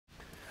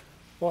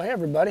Well, hey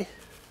everybody,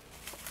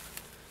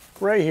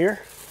 Ray here.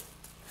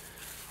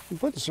 I'm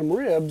putting some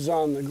ribs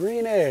on the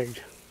green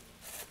egg.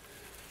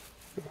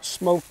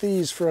 Smoke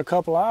these for a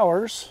couple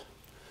hours,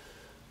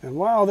 and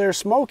while they're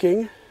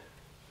smoking,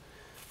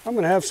 I'm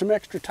going to have some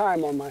extra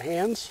time on my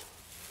hands,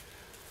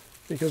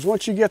 because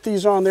once you get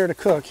these on there to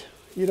cook,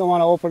 you don't want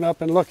to open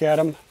up and look at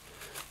them.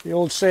 The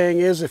old saying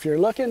is, if you're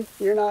looking,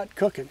 you're not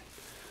cooking.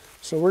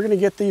 So we're going to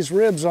get these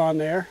ribs on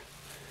there,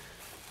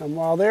 and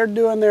while they're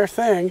doing their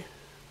thing,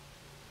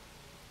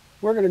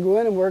 we're going to go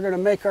in and we're going to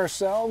make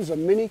ourselves a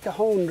mini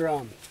Cajon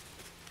drum.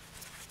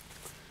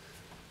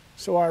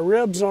 So our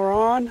ribs are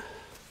on.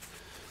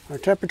 Our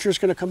temperature is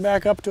going to come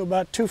back up to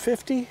about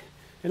 250,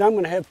 and I'm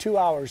going to have 2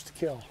 hours to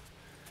kill.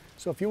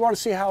 So if you want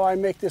to see how I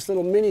make this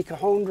little mini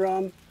Cajon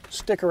drum,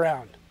 stick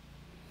around.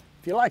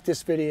 If you like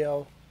this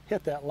video,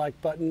 hit that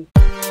like button.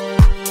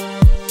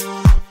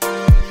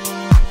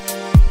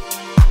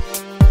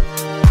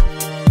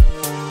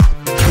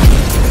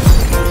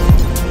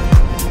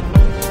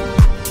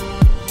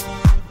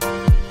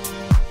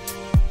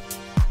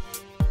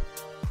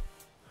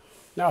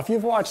 Now, if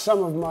you've watched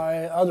some of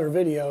my other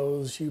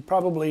videos, you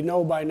probably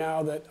know by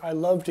now that I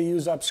love to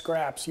use up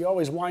scraps. You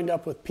always wind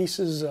up with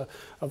pieces of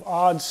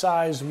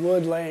odd-sized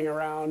wood laying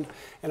around,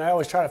 and I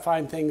always try to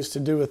find things to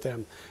do with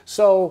them.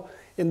 So,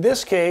 in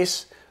this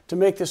case, to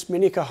make this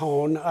mini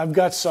Cajon, I've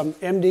got some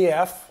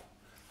MDF.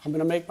 I'm going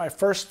to make my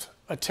first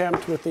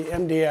attempt with the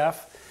MDF.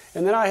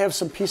 And then I have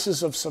some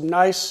pieces of some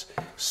nice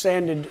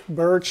sanded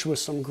birch with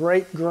some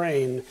great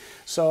grain.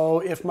 So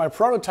if my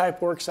prototype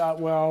works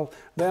out well,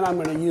 then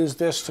I'm going to use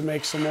this to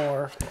make some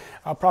more.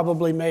 I'll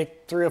probably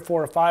make 3 or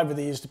 4 or 5 of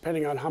these,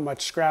 depending on how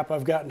much scrap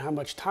I've got and how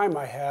much time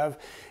I have.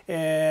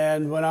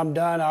 And when I'm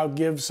done, I'll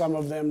give some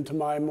of them to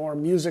my more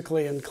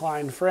musically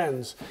inclined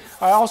friends.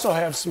 I also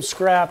have some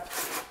scrap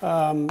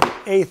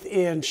 1/8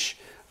 inch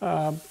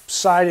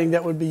siding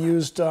that would be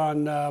used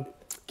on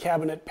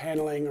cabinet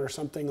paneling or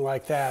something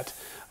like that.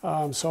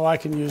 So I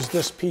can use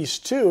this piece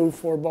too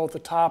for both the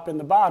top and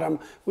the bottom,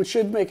 which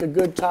should make a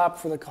good top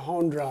for the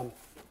Cajon drum.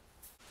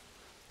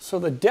 So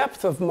the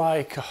depth of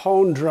my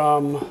Cajon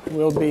drum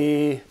will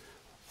be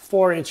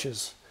 4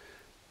 inches.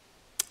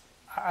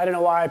 I don't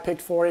know why I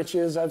picked 4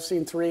 inches. I've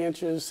seen 3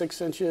 inches,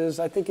 6 inches.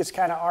 I think it's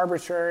kind of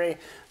arbitrary.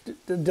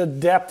 The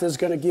depth is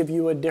going to give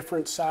you a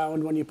different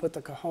sound when you put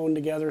the Cajon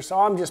together. So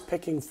I'm just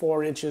picking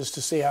 4 inches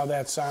to see how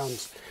that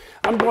sounds.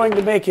 I'm going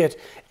to make it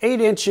 8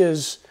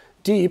 inches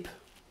deep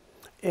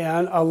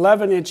and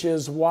 11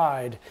 inches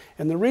wide.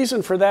 And the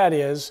reason for that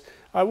is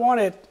I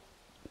want it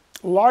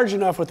large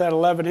enough with that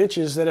 11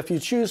 inches that if you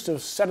choose to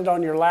set it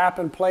on your lap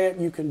and play it,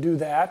 you can do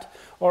that.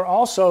 Or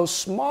also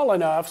small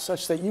enough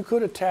such that you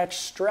could attach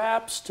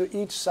straps to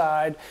each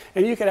side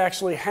and you could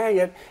actually hang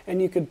it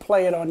and you could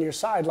play it on your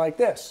side like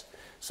this.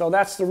 So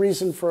that's the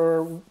reason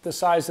for the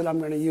size that I'm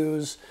going to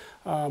use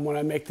when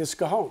I make this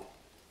Cajon.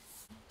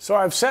 So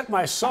I've set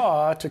my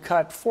saw to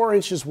cut 4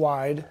 inches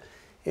wide,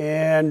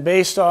 and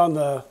based on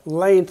the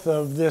length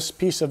of this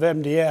piece of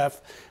MDF,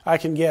 I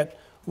can get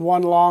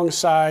one long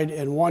side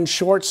and one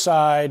short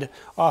side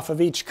off of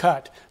each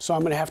cut. So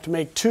I'm going to have to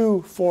make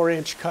 2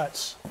 4-inch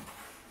cuts.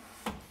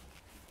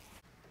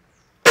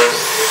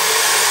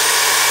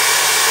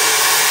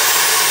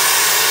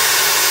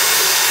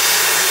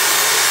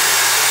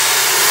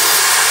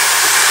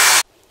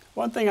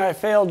 One thing I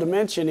failed to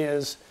mention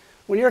is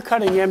when you're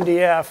cutting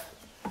MDF,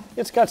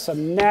 it's got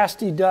some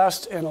nasty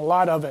dust and a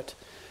lot of it.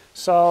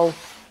 So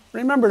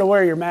remember to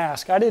wear your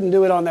mask. I didn't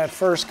do it on that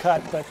first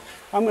cut, but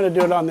I'm going to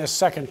do it on this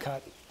second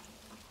cut.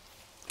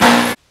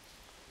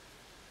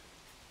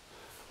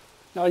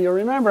 Now you'll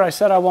remember I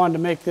said I wanted to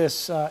make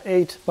this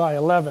 8 by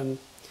 11.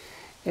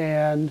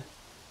 And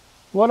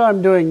what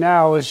I'm doing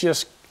now is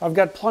just, I've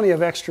got plenty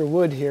of extra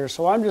wood here,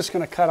 so I'm just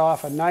going to cut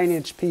off a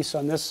 9-inch piece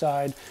on this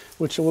side,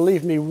 which will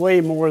leave me way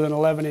more than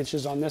 11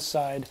 inches on this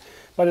side.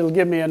 But it'll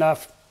give me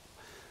enough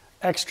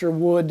extra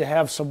wood to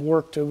have some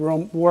work to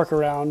work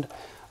around.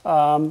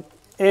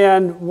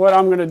 And what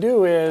I'm going to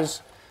do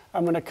is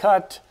I'm going to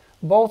cut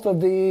both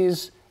of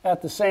these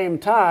at the same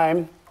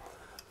time,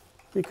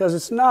 because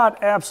it's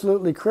not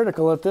absolutely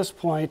critical at this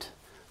point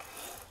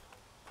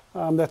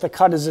that the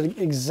cut is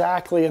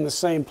exactly in the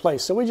same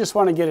place. So we just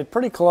want to get it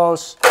pretty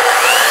close.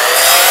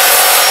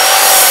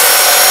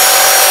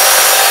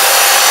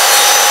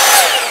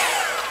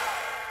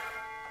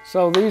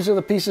 So these are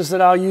the pieces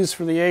that I'll use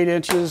for the 8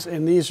 inches,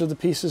 and these are the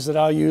pieces that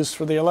I'll use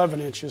for the 11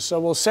 inches.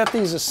 So we'll set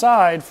these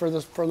aside for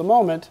the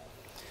moment,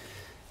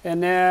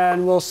 and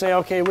then we'll say,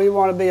 okay, we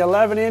want to be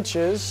 11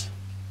 inches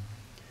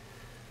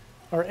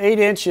or 8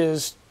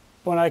 inches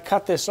when I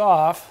cut this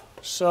off.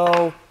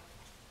 So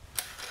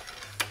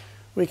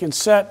we can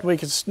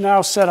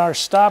now set our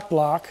stop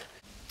block.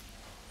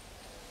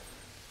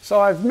 So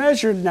I've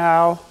measured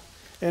now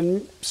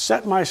and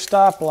set my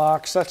stop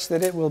block such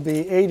that it will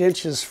be 8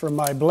 inches from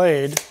my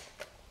blade.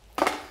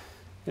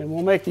 And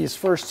we'll make these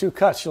first 2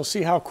 cuts. You'll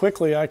see how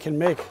quickly I can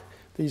make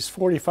these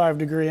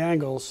 45-degree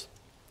angles.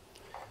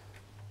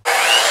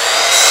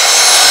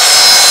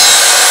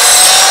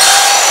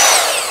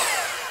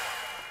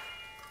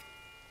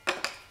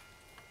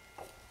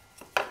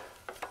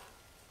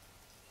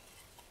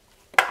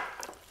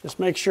 Just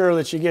make sure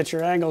that you get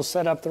your angles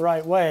set up the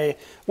right way.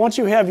 Once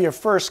you have your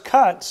first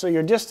cut, so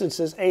your distance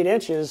is 8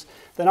 inches,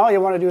 then all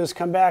you want to do is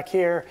come back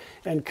here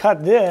and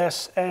cut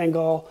this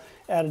angle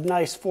at a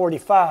nice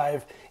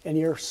 45, and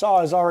your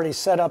saw is already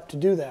set up to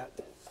do that.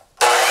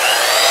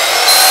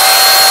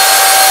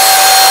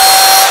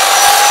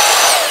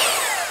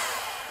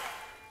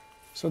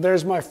 So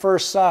there's my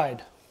first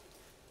side.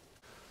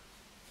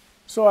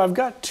 So I've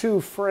got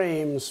 2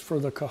 frames for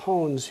the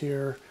Cajones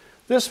here.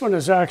 This one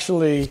is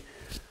actually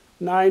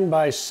 9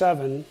 by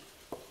 7.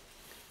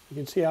 You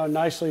can see how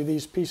nicely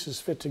these pieces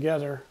fit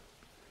together.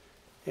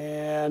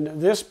 And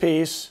this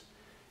piece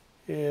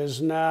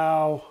is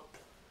now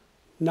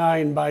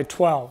 9 by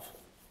 12.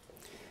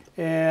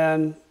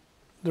 And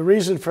the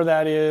reason for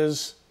that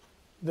is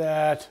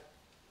that,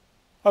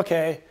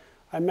 okay,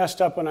 I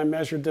messed up when I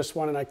measured this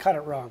one and I cut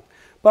it wrong.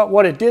 But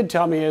what it did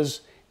tell me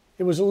is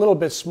it was a little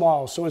bit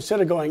small. So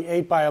instead of going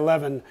 8 by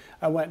 11,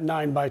 I went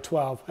 9 by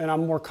 12. And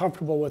I'm more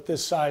comfortable with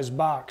this size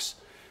box.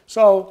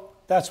 So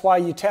that's why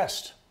you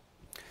test.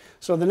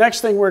 So the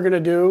next thing we're going to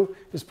do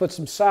is put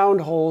some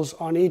sound holes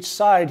on each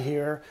side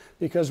here,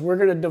 because we're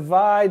going to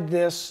divide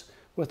this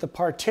with a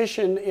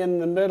partition in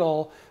the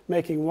middle,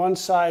 making one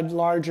side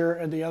larger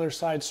and the other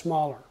side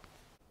smaller.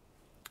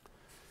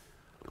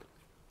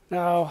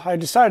 Now I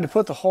decided to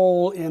put the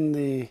hole in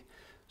the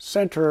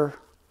center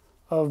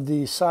of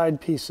the side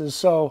pieces.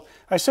 So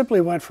I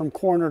simply went from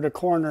corner to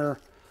corner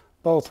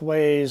both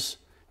ways,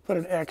 put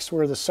an X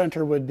where the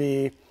center would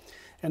be,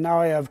 and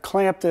now I have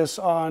clamped this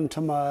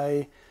onto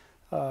my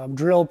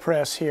drill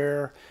press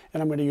here,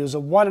 and I'm going to use a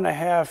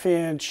 1.5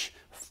 inch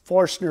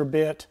Forstner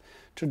bit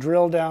to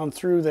drill down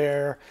through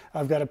there.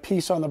 I've got a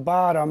piece on the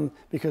bottom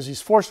because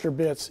these Forstner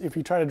bits, if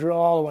you try to drill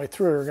all the way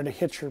through, are going to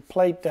hit your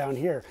plate down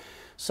here.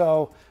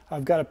 So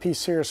I've got a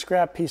piece here, a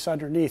scrap piece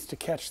underneath to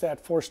catch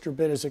that Forstner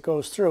bit as it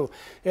goes through.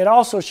 It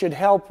also should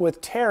help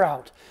with tear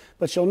out.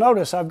 But you'll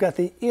notice I've got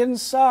the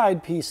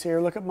inside piece here.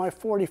 Look at my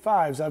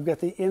 45s. I've got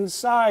the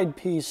inside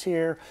piece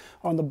here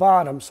on the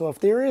bottom. So if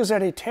there is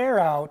any tear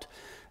out,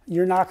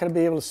 you're not going to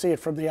be able to see it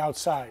from the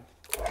outside.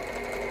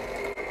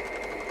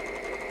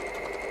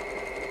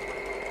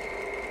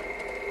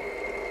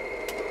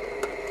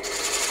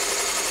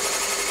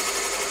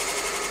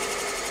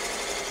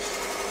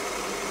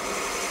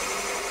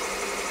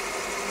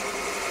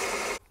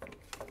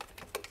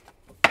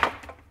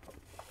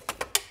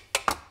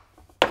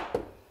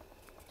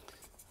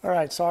 All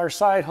right, so our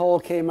side hole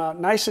came out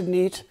nice and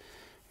neat,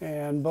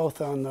 and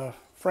both on the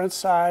front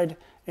side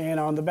and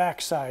on the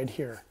back side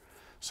here.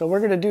 So we're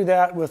going to do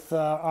that with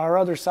our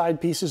other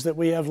side pieces that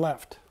we have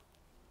left.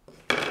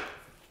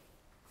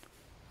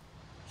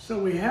 So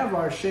we have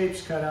our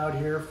shapes cut out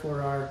here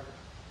for our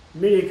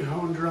mini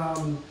Cajon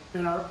drum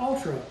and our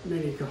ultra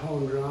mini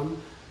Cajon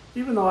drum.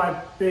 Even though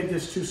I made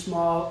this too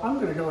small, I'm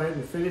going to go ahead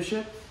and finish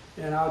it,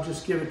 and I'll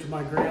just give it to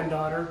my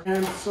granddaughter.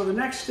 And so the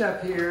next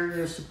step here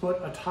is to put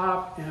a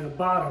top and a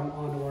bottom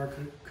onto our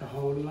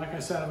Cajon. And like I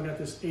said, I've got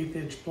this 1/8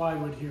 inch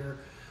plywood here.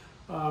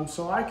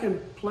 So I can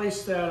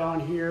place that on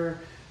here.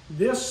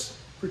 This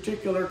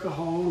particular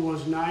Cajon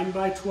was 9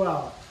 by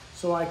 12.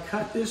 So I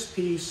cut this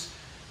piece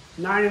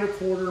 9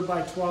 1/4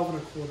 by 12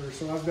 1/4.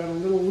 So I've got a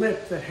little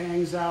lip that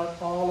hangs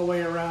out all the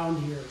way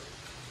around here.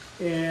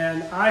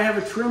 And I have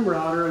a trim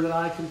router that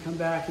I can come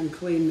back and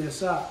clean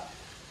this up.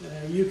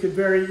 You could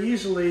very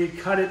easily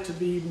cut it to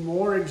be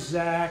more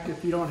exact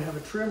if you don't have a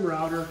trim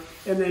router,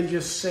 and then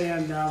just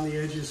sand down the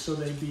edges so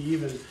they'd be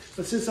even.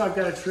 But since I've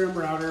got a trim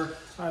router,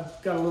 I've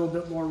got a little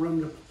bit more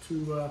room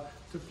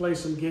to play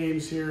some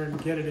games here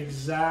and get it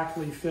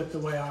exactly fit the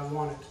way I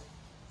want it.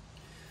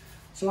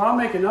 So I'll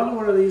make another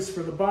one of these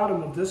for the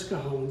bottom of this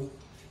Cajon,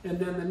 and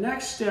then the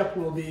next step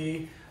will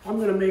be, I'm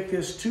going to make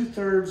this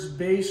 2/3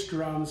 bass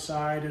drum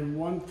side and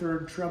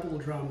 1/3 treble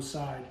drum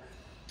side.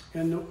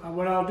 And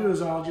what I'll do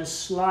is I'll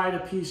just slide a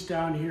piece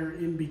down here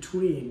in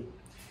between.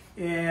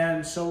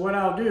 And so what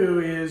I'll do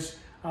is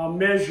I'll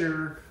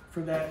measure for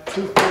that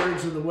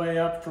 2/3 of the way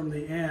up from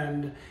the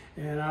end,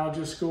 and I'll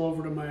just go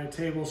over to my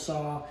table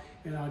saw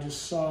and I'll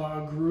just saw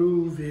a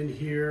groove in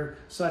here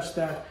such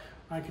that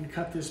I can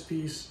cut this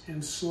piece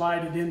and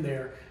slide it in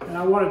there. And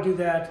I want to do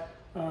that,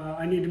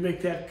 I need to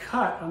make that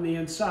cut on the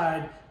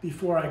inside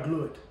before I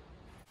glue it.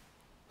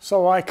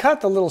 So I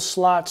cut the little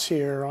slots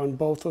here on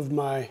both of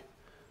my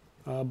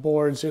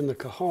boards in the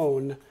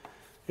Cajon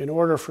in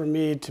order for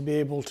me to be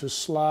able to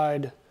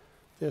slide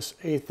this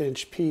 1/8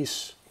 inch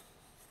piece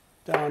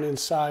down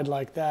inside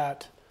like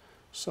that.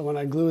 So when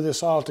I glue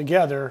this all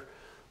together,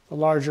 the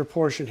larger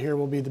portion here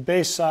will be the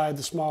bass side,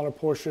 the smaller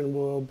portion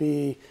will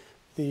be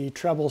the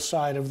treble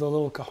side of the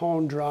little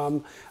Cajon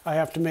drum. I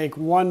have to make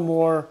one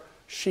more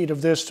sheet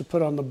of this to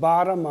put on the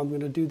bottom. I'm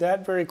going to do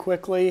that very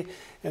quickly,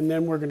 and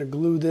then we're going to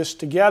glue this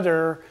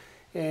together,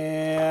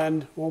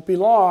 and won't be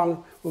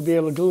long, we'll be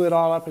able to glue it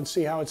all up and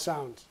see how it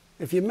sounds.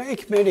 If you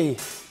make mini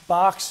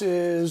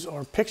boxes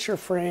or picture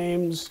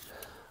frames,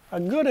 a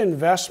good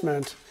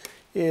investment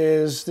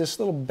is this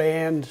little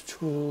band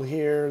tool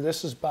here.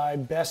 This is by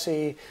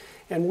Bessie,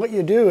 and what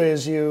you do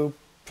is you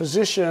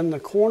position the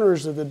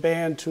corners of the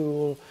band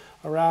tool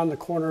around the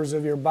corners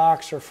of your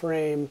box or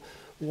frame.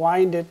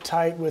 Wind it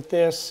tight with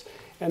this,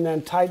 and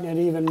then tighten it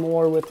even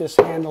more with this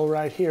handle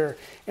right here.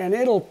 And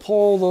it'll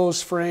pull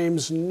those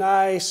frames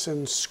nice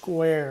and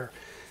square.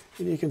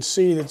 And you can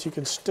see that you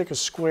can stick a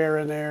square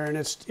in there, and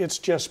it's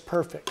just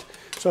perfect.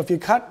 So if you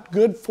cut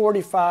good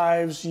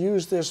 45s,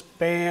 use this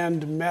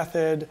band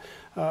method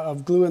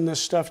of gluing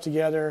this stuff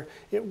together,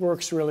 it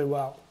works really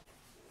well.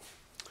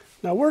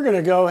 Now we're going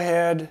to go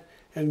ahead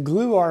and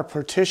glue our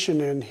partition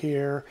in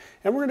here,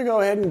 and we're going to go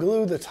ahead and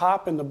glue the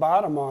top and the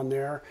bottom on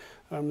there.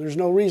 There's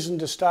no reason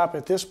to stop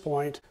at this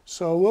point.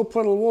 So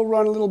we'll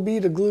run a little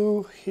bead of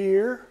glue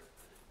here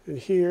and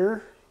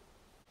here.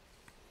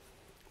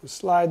 We'll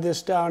slide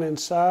this down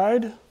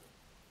inside.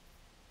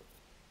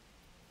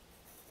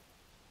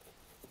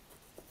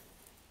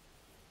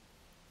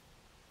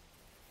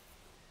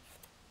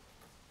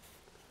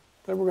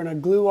 Then we're going to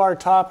glue our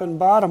top and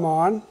bottom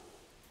on.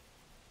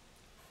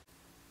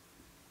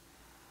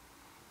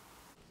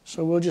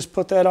 So we'll just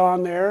put that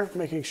on there,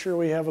 making sure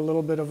we have a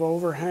little bit of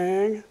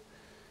overhang.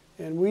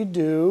 And we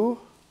do.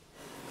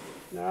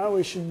 Now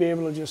we should be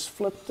able to just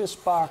flip this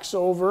box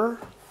over.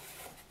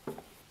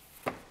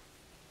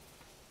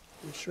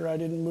 Make sure I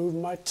didn't move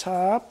my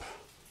top.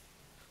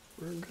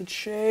 We're in good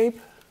shape.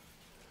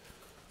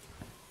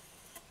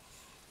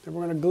 Then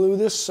we're going to glue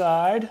this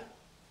side.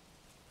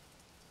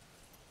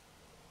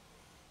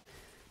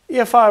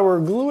 If I were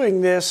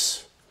gluing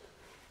this,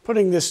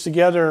 putting this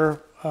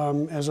together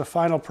as a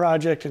final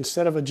project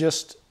instead of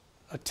just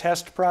a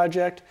test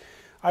project,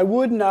 I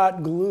would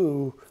not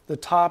glue the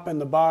top and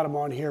the bottom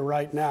on here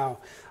right now.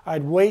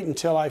 I'd wait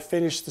until I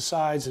finished the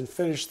sides and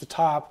finished the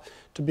top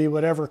to be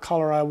whatever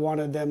color I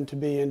wanted them to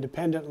be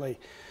independently.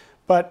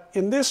 But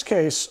in this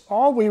case,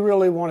 all we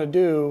really want to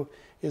do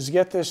is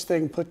get this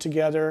thing put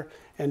together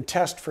and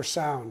test for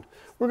sound.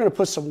 We're going to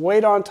put some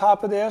weight on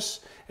top of this,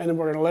 and then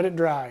we're going to let it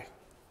dry.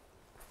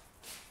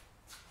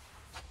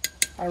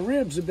 Our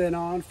ribs have been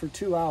on for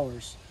 2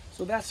 hours.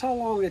 So that's how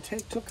long it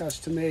took us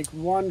to make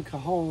one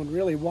cajon,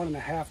 really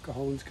 1.5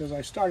 cajons, because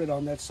I started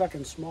on that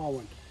second small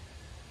one.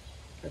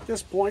 At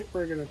this point,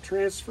 we're going to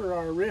transfer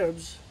our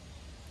ribs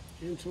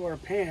into our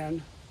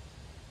pan.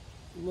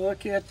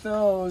 Look at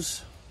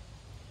those.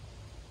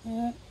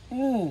 There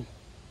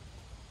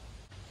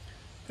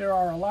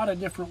are a lot of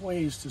different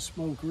ways to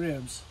smoke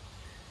ribs,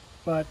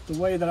 but the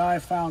way that I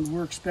found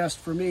works best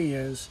for me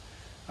is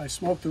I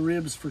smoke the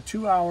ribs for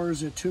 2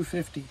 hours at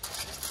 250.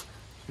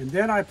 And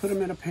then I put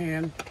them in a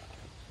pan,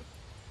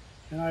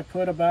 and I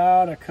put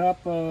about a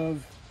cup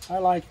of, I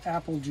like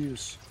apple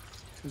juice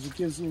because it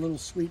gives a little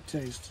sweet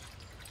taste.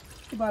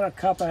 About a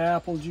cup of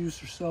apple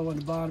juice or so on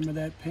the bottom of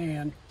that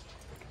pan.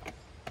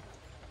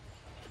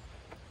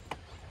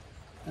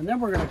 And then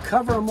we're going to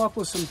cover them up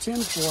with some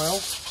tin foil.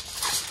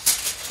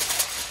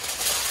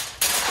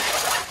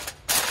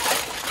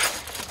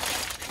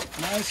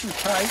 Nice and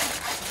tight.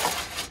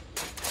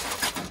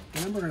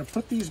 And then we're going to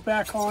put these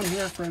back on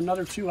here for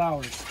another 2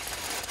 hours.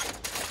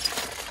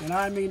 And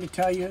I mean to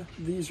tell you,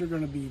 these are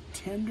going to be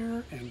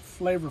tender and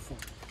flavorful.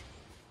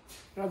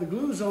 Now the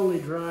glue's only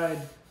dried,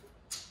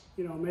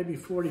 maybe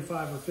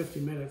 45 or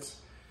 50 minutes.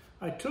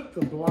 I took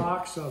the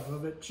blocks off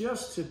of it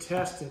just to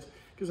test it,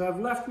 because I've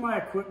left my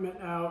equipment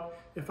out.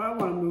 If I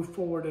want to move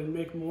forward and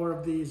make more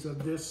of these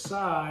of this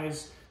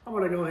size, I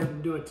want to go ahead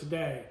and do it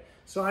today.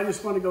 So I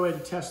just want to go ahead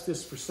and test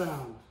this for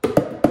sound.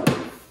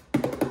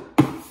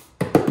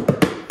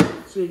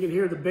 So you can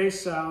hear the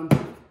bass sound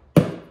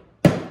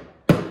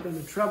and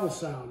the treble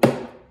sound.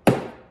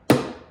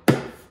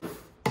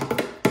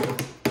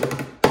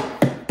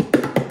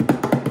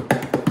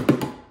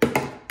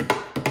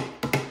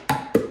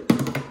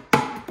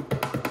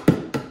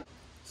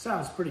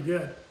 Sounds pretty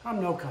good.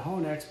 I'm no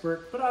cajon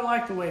expert, but I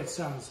like the way it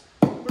sounds.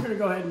 We're going to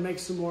go ahead and make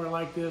some more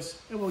like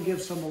this, and we'll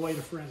give some away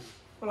to friends.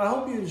 Well, I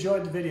hope you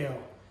enjoyed the video.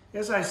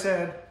 As I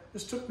said,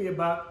 this took me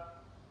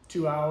about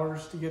 2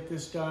 hours to get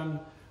this done.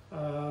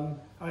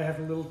 I have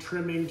a little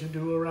trimming to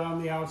do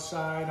around the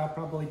outside. I'll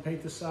probably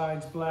paint the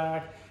sides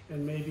black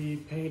and maybe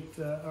paint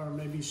or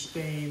maybe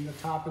stain the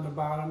top and the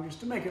bottom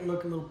just to make it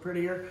look a little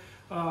prettier.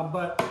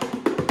 But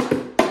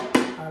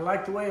I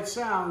like the way it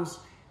sounds,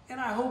 and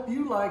I hope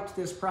you liked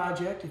this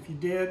project. If you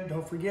did,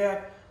 don't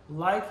forget,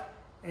 like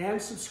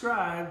and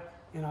subscribe,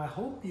 and I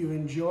hope you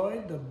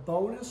enjoyed the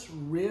bonus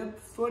rib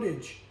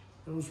footage.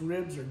 Those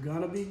ribs are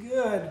gonna be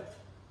good.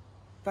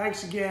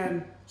 Thanks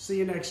again. See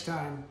you next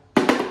time.